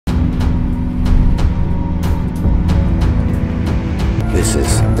This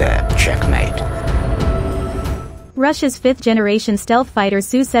is the Checkmate. Russia's fifth-generation stealth fighter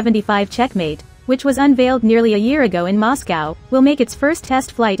Su-75 Checkmate, which was unveiled nearly a year ago in Moscow, will make its first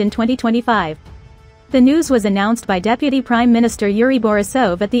test flight in 2025. The news was announced by Deputy Prime Minister Yuri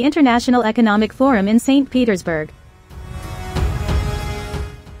Borisov at the International Economic Forum in St. Petersburg.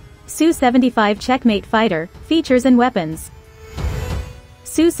 Su-75 Checkmate fighter, features and weapons.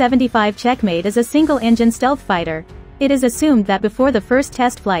 Su-75 Checkmate is a single-engine stealth fighter. It is assumed that before the first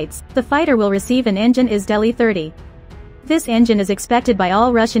test flights, the fighter will receive an engine Is-30. This engine is expected by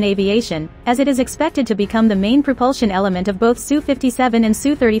all Russian aviation, as it is expected to become the main propulsion element of both Su-57 and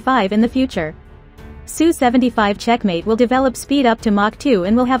Su-35 in the future. Su-75 Checkmate will develop speed up to Mach 2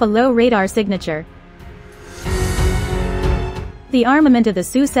 and will have a low radar signature. The armament of the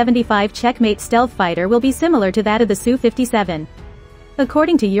Su-75 Checkmate stealth fighter will be similar to that of the Su-57.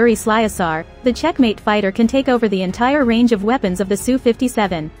 According to Yuri, the Checkmate fighter can take over the entire range of weapons of the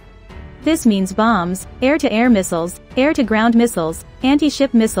Su-57. This means bombs, air-to-air missiles, air-to-ground missiles,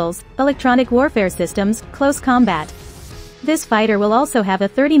 anti-ship missiles, electronic warfare systems, close combat. This fighter will also have a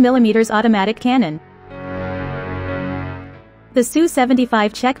 30mm automatic cannon. The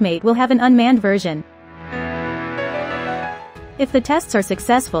Su-75 Checkmate will have an unmanned version. If the tests are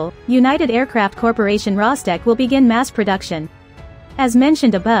successful, United Aircraft Corporation Rostec will begin mass production. As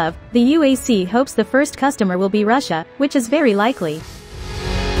mentioned above, the UAC hopes the first customer will be Russia, which is very likely.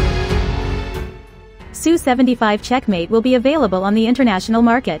 Su-75 Checkmate will be available on the international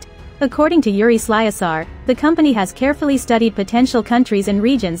market. According to Yuri, the company has carefully studied potential countries and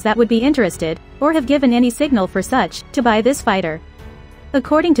regions that would be interested, or have given any signal for such, to buy this fighter.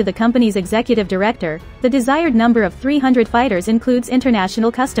 According to the company's executive director, the desired number of 300 fighters includes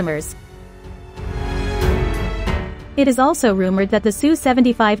international customers. It is also rumored that the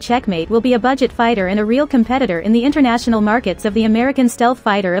Su-75 Checkmate will be a budget fighter and a real competitor in the international markets of the American stealth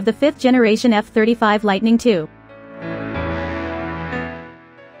fighter of the fifth-generation F-35 Lightning II.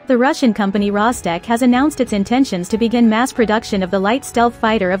 The Russian company Rostec has announced its intentions to begin mass production of the light stealth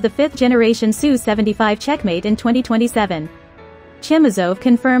fighter of the fifth-generation Su-75 Checkmate in 2027. Chemezov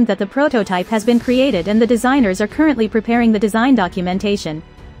confirmed that the prototype has been created and the designers are currently preparing the design documentation.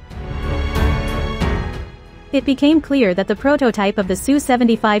 It became clear that the prototype of the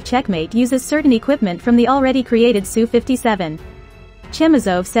Su-75 Checkmate uses certain equipment from the already created Su-57.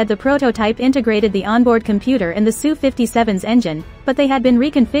 Chemezov said the prototype integrated the onboard computer in the Su-57's engine, but they had been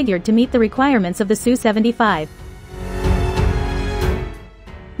reconfigured to meet the requirements of the Su-75.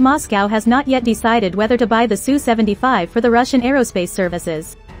 Moscow has not yet decided whether to buy the Su-75 for the Russian aerospace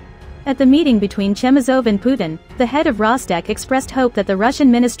services. At the meeting between Chemezov and Putin, the head of Rostec expressed hope that the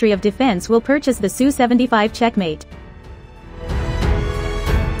Russian Ministry of Defense will purchase the Su-75 Checkmate.